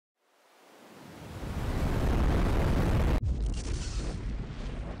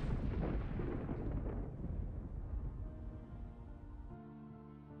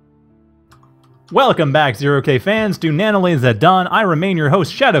Welcome back, 0K fans, to Nanolanes at Dawn. I remain your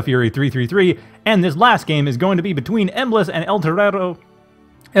host, Shadow Fury 333, and this last game is going to be between Emblis and ElTorero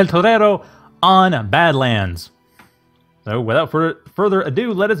on Badlands. So, without further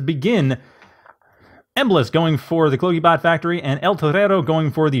ado, let us begin. Emblis going for the Cloaky bot factory, and ElTorero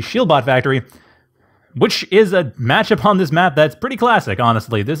going for the shield bot factory, which is a matchup on this map that's pretty classic,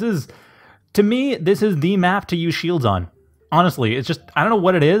 honestly. To me, this is the map to use shields on. Honestly, it's just, I don't know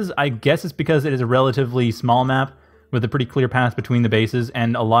what it is. I guess it's because it is a relatively small map with a pretty clear path between the bases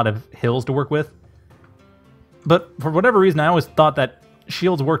and a lot of hills to work with. But for whatever reason, I always thought that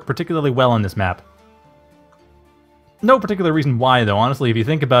shields worked particularly well on this map. No particular reason why, though. Honestly, if you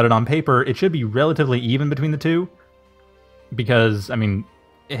think about it on paper, it should be relatively even between the two. Because, I mean,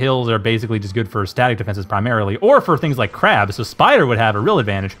 hills are basically just good for static defenses primarily, or for things like crabs, so Spider would have a real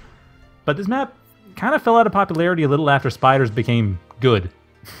advantage. But this map kind of fell out of popularity a little after spiders became good.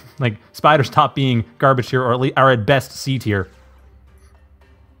 Like, spiders stopped being garbage tier, or at best C tier.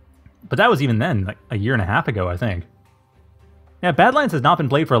 But that was even then, like a year and a half ago, I think. Yeah, Badlands has not been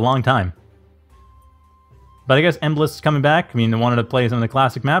played for a long time. But I guess Emblis is coming back. I mean, they wanted to play some of the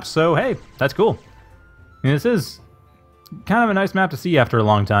classic maps, so hey, that's cool. I mean, this is kind of a nice map to see after a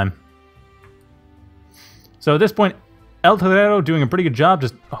long time. So at this point, ElTorero doing a pretty good job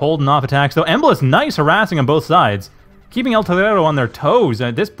just holding off attacks, though Emblis nice harassing on both sides, keeping ElTorero on their toes. And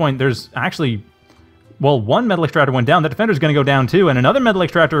at this point, there's actually, well, one metal extractor went down. The defender's going to go down too, and another metal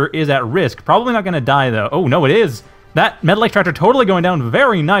extractor is at risk. Probably not going to die though. Oh no, it is. That metal extractor totally going down.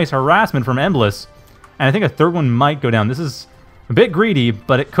 Very nice harassment from Emblis, and I think a third one might go down. This is a bit greedy,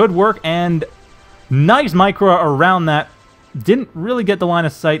 but it could work. And nice micro around that. Didn't really get the line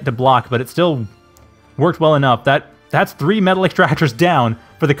of sight to block, but it still worked well enough. That's 3 metal extractors down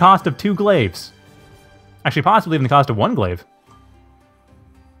for the cost of 2 glaives. Actually, possibly even the cost of 1 glaive.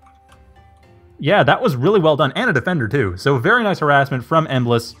 Yeah, that was really well done, and a defender too. So very nice harassment from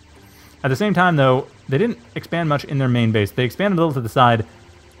Emblis. At the same time, though, they didn't expand much in their main base. They expanded a little to the side.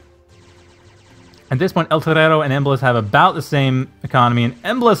 At this point, ElTorero and Emblis have about the same economy, and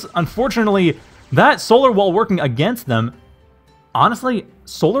Emblis, unfortunately, that solar wall working against them. Honestly,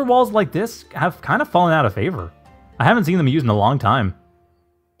 solar walls like this have kind of fallen out of favor. I haven't seen them used in a long time.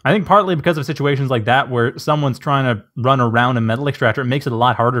 I think partly because of situations like that where someone's trying to run around a metal extractor, it makes it a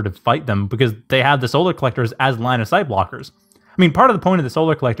lot harder to fight them because they have the solar collectors as line of sight blockers. I mean, part of the point of the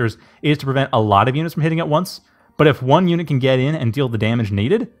solar collectors is to prevent a lot of units from hitting at once, but if one unit can get in and deal the damage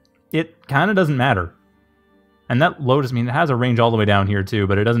needed, it kind of doesn't matter. And that Lotus, I mean, it has a range all the way down here too,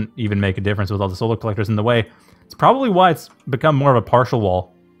 but it doesn't even make a difference with all the solar collectors in the way. It's probably why it's become more of a partial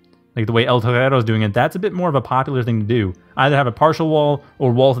wall. Like the way ElTorero is doing it, that's a bit more of a popular thing to do. Either have a partial wall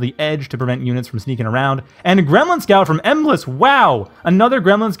or wall to the edge to prevent units from sneaking around. And a Gremlin Scout from Emblis, wow! Another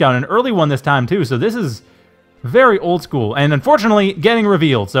Gremlin Scout, an early one this time too, so this is very old school. And unfortunately, getting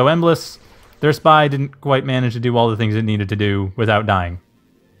revealed, so Emblis, their spy, didn't quite manage to do all the things it needed to do without dying.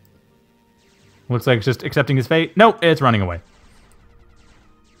 Looks like it's just accepting his fate. Nope, it's running away.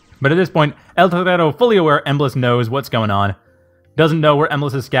 But at this point, ElTorero, fully aware Emblis knows what's going on. Doesn't know where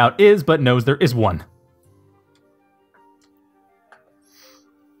Emblis' scout is, but knows there is one.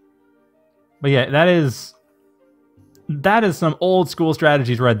 But yeah, that is some old school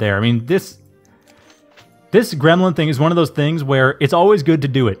strategies right there. I mean, this gremlin thing is one of those things where it's always good to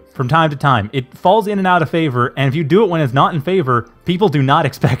do it from time to time. It falls in and out of favor, and if you do it when it's not in favor, people do not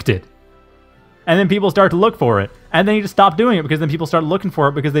expect it. And then people start to look for it. And then you just stop doing it because then people start looking for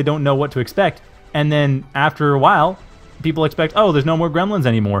it because they don't know what to expect. And then after a while, people expect, oh, there's no more gremlins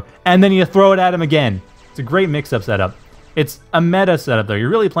anymore. And then you throw it at them again. It's a great mix-up setup. It's a meta setup, though. You're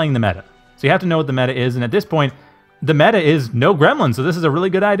really playing the meta. So you have to know what the meta is. And at this point, the meta is no gremlins. So this is a really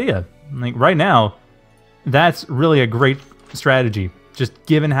good idea. Like, right now, that's really a great strategy. Just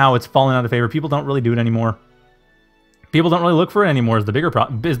given how it's fallen out of favor, people don't really do it anymore. People don't really look for it anymore is the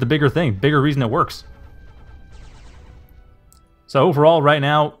bigger thing. Bigger reason it works. So overall, right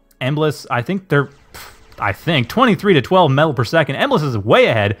now, Emblis, I think 23 to 12 metal per second. Emblis is way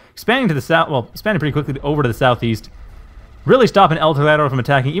ahead, expanding to the south, well, expanding pretty quickly over to the southeast. Really stopping ElTorero from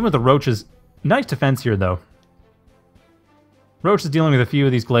attacking, even with the roaches. Nice defense here, though. Roach is dealing with a few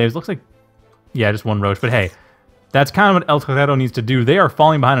of these glaives. Looks like, yeah, just one roach, but hey, that's kind of what ElTorero needs to do. They are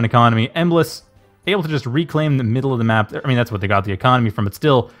falling behind an economy. Emblis able to just reclaim the middle of the map. I mean, that's what they got the economy from, but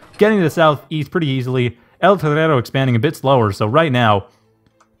still getting to the southeast pretty easily. ElTorero expanding a bit slower, so right now,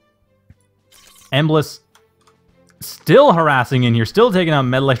 Emblis still harassing in here, still taking out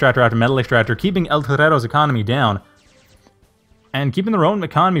metal extractor after metal extractor, keeping ElTorero's economy down, and keeping their own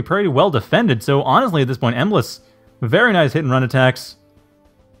economy pretty well defended. So honestly, at this point, Emblis, very nice hit and run attacks,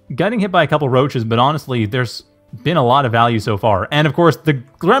 getting hit by a couple roaches, but honestly, there's been a lot of value so far. And of course, the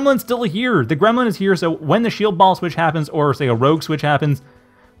gremlin's still here. The gremlin is here, so when the shield ball switch happens, or say a rogue switch happens,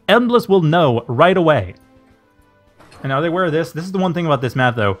 Emblis will know right away. And are they aware of this? This is the one thing about this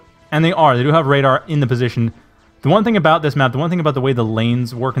map, though. And they are. They do have radar in the position. The one thing about this map, the one thing about the way the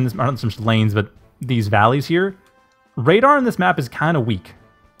lanes work in this, not so much lanes, but these valleys here, radar in this map is kind of weak.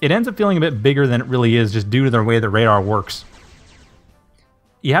 It ends up feeling a bit bigger than it really is just due to the way that radar works.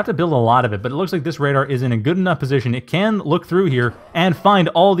 You have to build a lot of it, but it looks like this radar is in a good enough position. It can look through here and find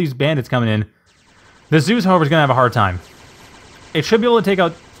all these bandits coming in. The Zeus, however, is going to have a hard time. It should be able to take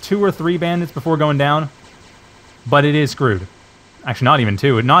out 2 or 3 bandits before going down, but it is screwed. Actually, not even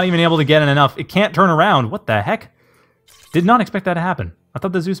 2. Not even able to get in enough. It can't turn around. What the heck? Did not expect that to happen. I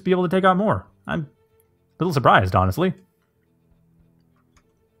thought the Zeus would be able to take out more. I'm a little surprised, honestly.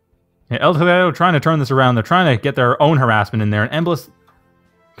 Yeah, ElTorero trying to turn this around. They're trying to get their own harassment in there. And Emblis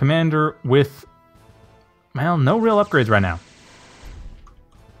commander with, well, no real upgrades right now.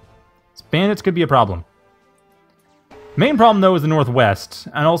 Bandits could be a problem. Main problem, though, is the northwest.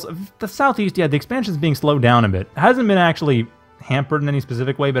 And also, the southeast, yeah, the expansion is being slowed down a bit. It hasn't been actually hampered in any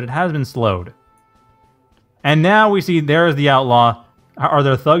specific way, but it has been slowed. And now we see there's the outlaw. Are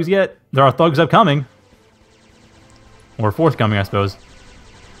there thugs yet? There are thugs upcoming. Or forthcoming, I suppose.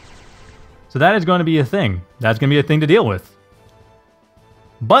 So that is going to be a thing. That's going to be a thing to deal with.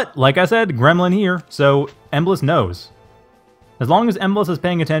 But, like I said, Gremlin here, so Emblis knows. As long as Emblis is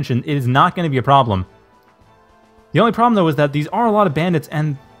paying attention, it is not going to be a problem. The only problem, though, is that these are a lot of bandits,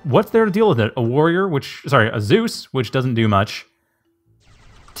 and what's there to deal with it? A warrior, a Zeus, which doesn't do much.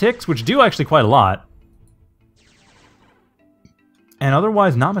 Ticks, which do actually quite a lot. And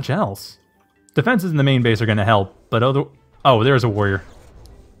otherwise, not much else. Defenses in the main base are going to help, but oh, there's a warrior.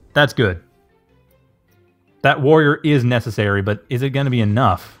 That's good. That warrior is necessary, but is it going to be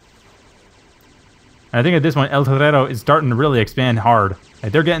enough? And I think at this point, ElTorero is starting to really expand hard.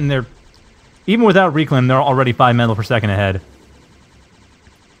 Like, they're getting their... Even without reclaim, they're already 5 metal per second ahead.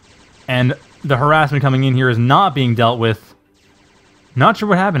 And the harassment coming in here is not being dealt with. Not sure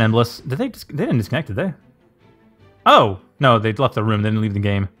what happened, Emblis. They didn't disconnect, did they? Oh! No, they left the room. They didn't leave the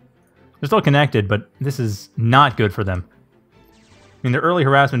game. They're still connected, but this is not good for them. I mean, their early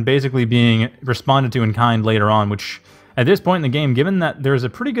harassment basically being responded to in kind later on, which, at this point in the game, given that there's a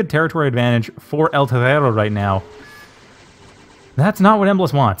pretty good territory advantage for ElTorero right now, that's not what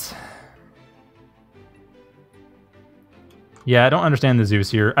Emblis wants. Yeah, I don't understand the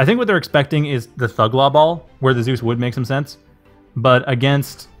Zeus here. I think what they're expecting is the Thuglaw Ball, where the Zeus would make some sense. But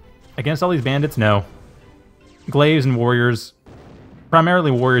against all these bandits, no. Glaives and warriors,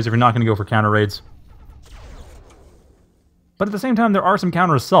 primarily warriors if you're not going to go for counter raids. But at the same time, there are some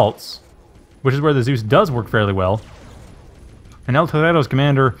counter assaults, which is where the Zeus does work fairly well. And ElTorero's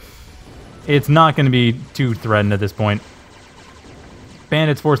commander, it's not going to be too threatened at this point.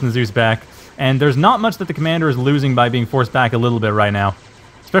 Bandits forcing the Zeus back, and there's not much that the commander is losing by being forced back a little bit right now.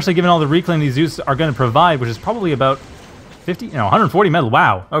 Especially given all the reclaim these Zeus are going to provide, which is probably about 140 metal.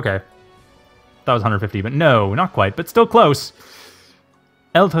 Wow, okay. That was 150, but no, not quite, but still close.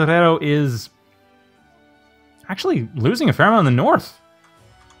 ElTorero is actually losing a fair amount in the north.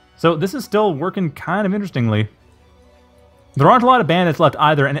 So this is still working kind of interestingly. There aren't a lot of bandits left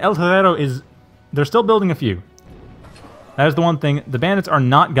either, and ElTorero is... They're still building a few. That is the one thing. The bandits are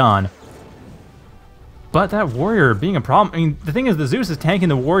not gone. But that warrior being a problem... I mean, the thing is, the Zeus is tanking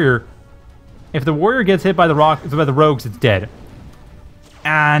the warrior. If the warrior gets hit by the rogues, it's dead.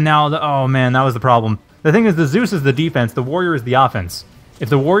 And now, oh man, that was the problem. The thing is, the Zeus is the defense, the warrior is the offense. If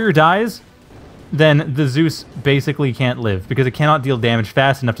the warrior dies, then the Zeus basically can't live, because it cannot deal damage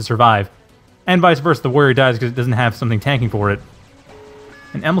fast enough to survive. And vice versa, the warrior dies because it doesn't have something tanking for it.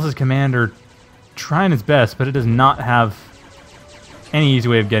 And Emblis' commander trying his best, but it does not have any easy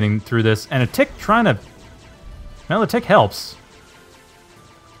way of getting through this. And a tick trying to... Well, the tick helps.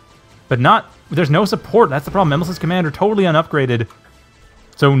 But not... There's no support, that's the problem. Emblis' commander totally unupgraded.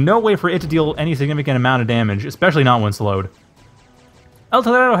 So no way for it to deal any significant amount of damage, especially not when slowed.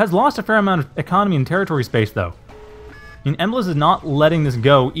 ElTorero has lost a fair amount of economy and territory space, though. I mean, Emblis is not letting this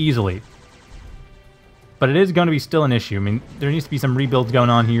go easily. But it is going to be still an issue. I mean, there needs to be some rebuilds going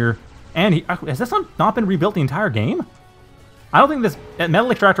on here. And has this not been rebuilt the entire game? I don't think this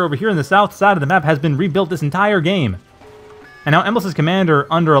metal extractor over here in the south side of the map has been rebuilt this entire game. And now Emblis' commander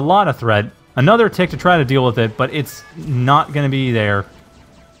under a lot of threat. Another tick to try to deal with it, but it's not going to be there.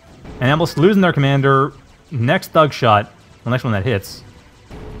 And Emblis losing their commander. Next thug shot. The next one that hits.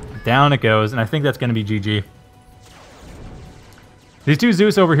 Down it goes, and I think that's going to be GG. These two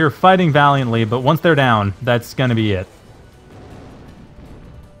Zeus over here fighting valiantly, but once they're down, that's going to be it.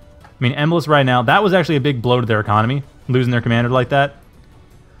 I mean, Emblis right now, that was actually a big blow to their economy, losing their commander like that.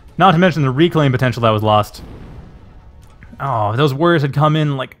 Not to mention the reclaim potential that was lost. Oh, if those warriors had come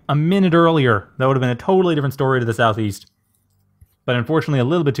in like a minute earlier, that would have been a totally different story to the southeast. But unfortunately, a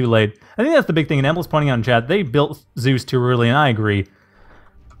little bit too late. I think that's the big thing, and Emblis pointing out in chat, they built Zeus too early, and I agree.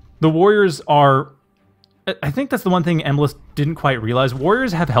 The warriors are... I think that's the one thing Emblis didn't quite realize.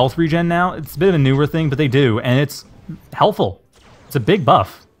 Warriors have health regen now. It's a bit of a newer thing, but they do, and it's helpful. It's a big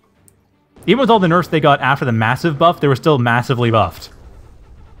buff. Even with all the nerfs they got after the massive buff, they were still massively buffed.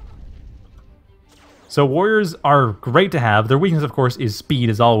 So warriors are great to have. Their weakness, of course, is speed,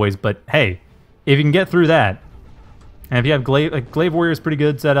 as always, but hey, if you can get through that, and if you have Glaive, like Glaive Warrior is pretty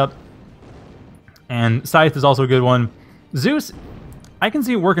good setup, and Scythe is also a good one. Zeus, I can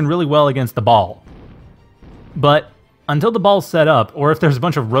see it working really well against the ball. But until the ball's set up, or if there's a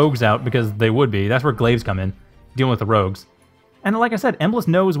bunch of rogues out, because they would be, that's where Glaives come in, dealing with the rogues. And like I said, Emblis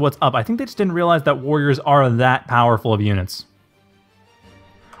knows what's up. I think they just didn't realize that warriors are that powerful of units.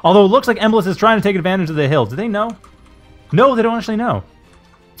 Although it looks like Emblis is trying to take advantage of the hill. Do they know? No, they don't actually know.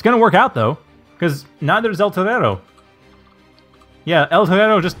 It's going to work out, though, because neither is ElTorero. Yeah,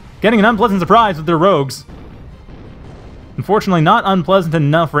 ElTorero just getting an unpleasant surprise with their rogues. Unfortunately, not unpleasant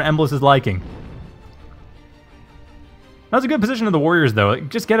enough for Emblis' liking. That's a good position of the warriors, though.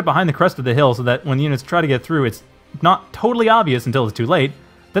 Just get it behind the crest of the hill so that when the units try to get through, it's not totally obvious until it's too late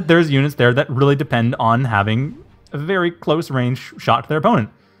that there's units there that really depend on having a very close range shot to their opponent.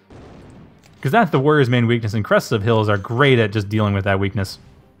 Because that's the warrior's main weakness, and crests of hills are great at just dealing with that weakness.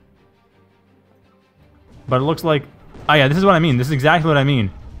 But it looks like... Oh yeah, this is what I mean. This is exactly what I mean.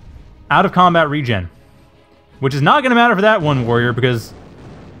 Out of combat regen. Which is not going to matter for that one warrior, because...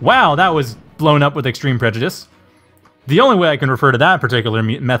 Wow, that was blown up with extreme prejudice. The only way I can refer to that particular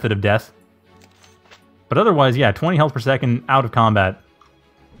method of death. But otherwise, yeah, 20 health per second out of combat.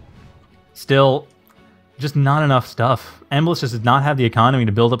 Still, just not enough stuff. Emblis just does not have the economy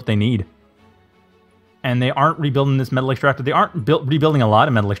to build up what they need. And they aren't rebuilding this metal extractor. They aren't rebuilding a lot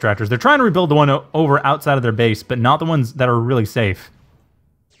of metal extractors. They're trying to rebuild the one over outside of their base, but not the ones that are really safe.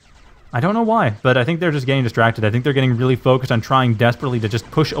 I don't know why, but I think they're just getting distracted. I think they're getting really focused on trying desperately to just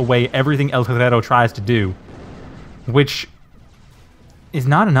push away everything ElTorero tries to do. Which is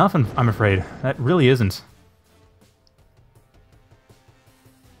not enough, I'm afraid. That really isn't.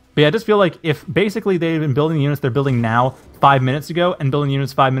 But yeah, I just feel like if basically they've been building the units they're building now 5 minutes ago, and building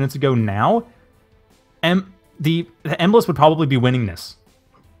units 5 minutes ago now, the Emblis would probably be winning this.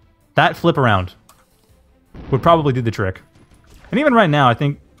 That flip around would probably do the trick. And even right now, I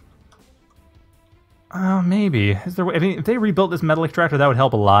think... maybe. Is there, I mean, if they rebuilt this metal extractor, that would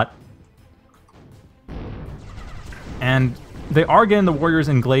help a lot. And they are getting the warriors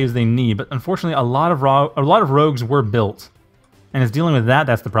and glaives they need, but unfortunately a lot of rogues were built. And it's dealing with that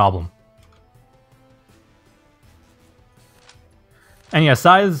that's the problem. And yeah,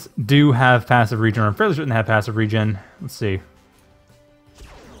 scythes do have passive regen, or I'm fairly certain they have passive regen. Let's see.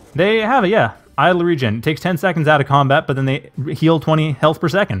 They have it, yeah. Idle regen. It takes 10 seconds out of combat, but then they heal 20 health per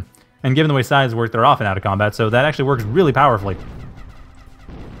second. And given the way scythes work, they're often out of combat, so that actually works really powerfully.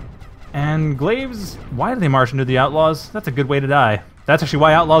 And glaives, why do they march into the outlaws? That's a good way to die. That's actually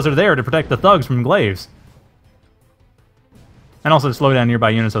why outlaws are there, to protect the thugs from glaives. And also to slow down nearby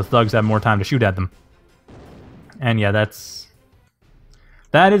units so thugs have more time to shoot at them. And yeah,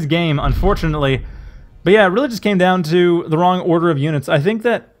 that is game, unfortunately. But yeah, it really just came down to the wrong order of units. I think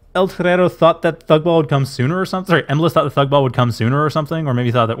that ElTorero thought that Thugball would come sooner or something. Sorry, Emblis thought the Thugball would come sooner or something, or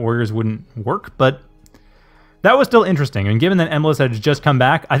maybe thought that Warriors wouldn't work, but that was still interesting. And given that Emblis had just come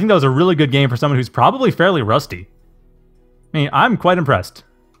back, I think that was a really good game for someone who's probably fairly rusty. I mean, I'm quite impressed.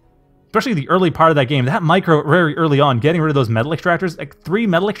 Especially the early part of that game. That micro very early on, getting rid of those metal extractors, like 3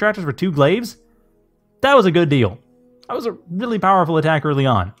 metal extractors for 2 glaives, that was a good deal. That was a really powerful attack early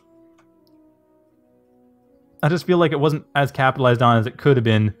on. I just feel like it wasn't as capitalized on as it could have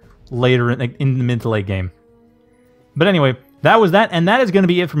been later in the mid to late game. But anyway, that was that, and that is going to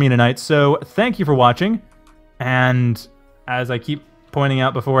be it for me tonight. So thank you for watching. And as I keep pointing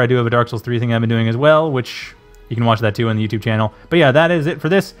out before, I do have a Dark Souls 3 thing I've been doing as well, which you can watch that too on the YouTube channel. But yeah, that is it for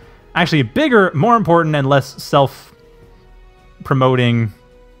this. Actually, bigger, more important, and less self-promoting...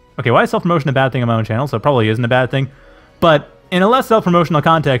 Okay, why is self-promotion a bad thing on my own channel? So it probably isn't a bad thing. But in a less self-promotional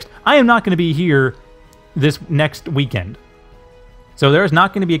context, I am not going to be here this next weekend. So there's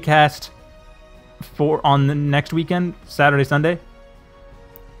not going to be a cast on the next weekend, Saturday, Sunday.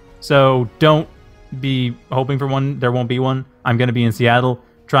 So don't be hoping for one. There won't be one. I'm going to be in Seattle,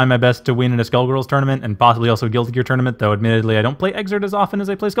 trying my best to win in a Skullgirls tournament, and possibly also a Guilty Gear tournament, though admittedly I don't play Exert as often as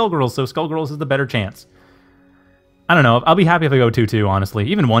I play Skullgirls, so Skullgirls is the better chance. I don't know. I'll be happy if I go 2-2, honestly.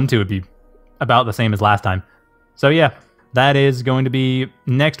 Even 1-2 would be about the same as last time. So yeah, that is going to be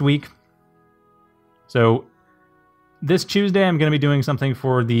next week. So this Tuesday, I'm going to be doing something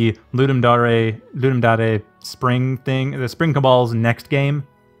for the Ludum Dare Spring thing, the Spring Cabal's next game.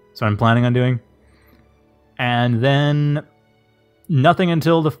 So I'm planning on doing. And then nothing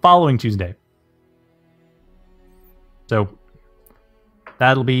until the following Tuesday. So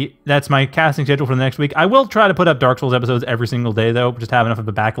that's my casting schedule for the next week. I will try to put up Dark Souls episodes every single day, though. Just have enough of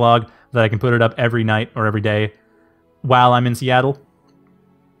a backlog that I can put it up every night or every day while I'm in Seattle.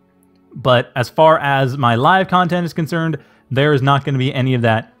 But as far as my live content is concerned, there is not going to be any of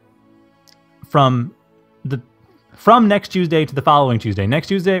that from next Tuesday to the following Tuesday. Next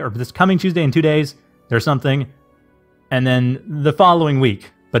Tuesday, or this coming Tuesday in 2 days, there's something. And then the following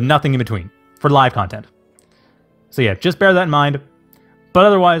week, but nothing in between for live content. So yeah, just bear that in mind. But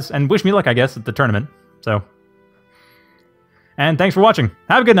otherwise, and wish me luck, I guess, at the tournament. So, and thanks for watching.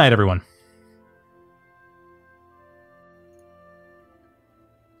 Have a good night, everyone.